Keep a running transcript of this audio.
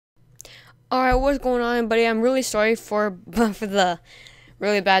Alright, what's going on, buddy? I'm really sorry for for the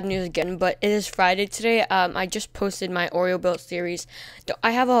really bad news again, but it is Friday today. I just posted my Oreo build series.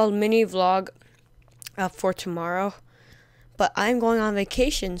 I have a mini vlog for tomorrow, but I'm going on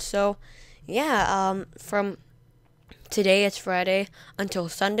vacation, so yeah. From today it's Friday until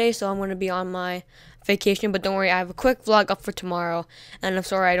Sunday, so I'm gonna be on my vacation. But don't worry, I have a quick vlog up for tomorrow, and I'm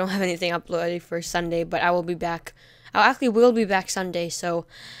sorry I don't have anything uploaded for Sunday, but I will be back. I actually will be back Sunday, so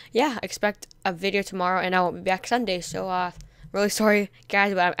yeah, expect a video tomorrow, and I won't be back Sunday. So really sorry,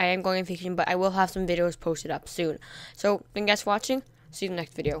 guys, but I am going on vacation, but I will have some videos posted up soon. So thank you guys for watching. See you in the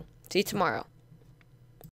next video. See you tomorrow.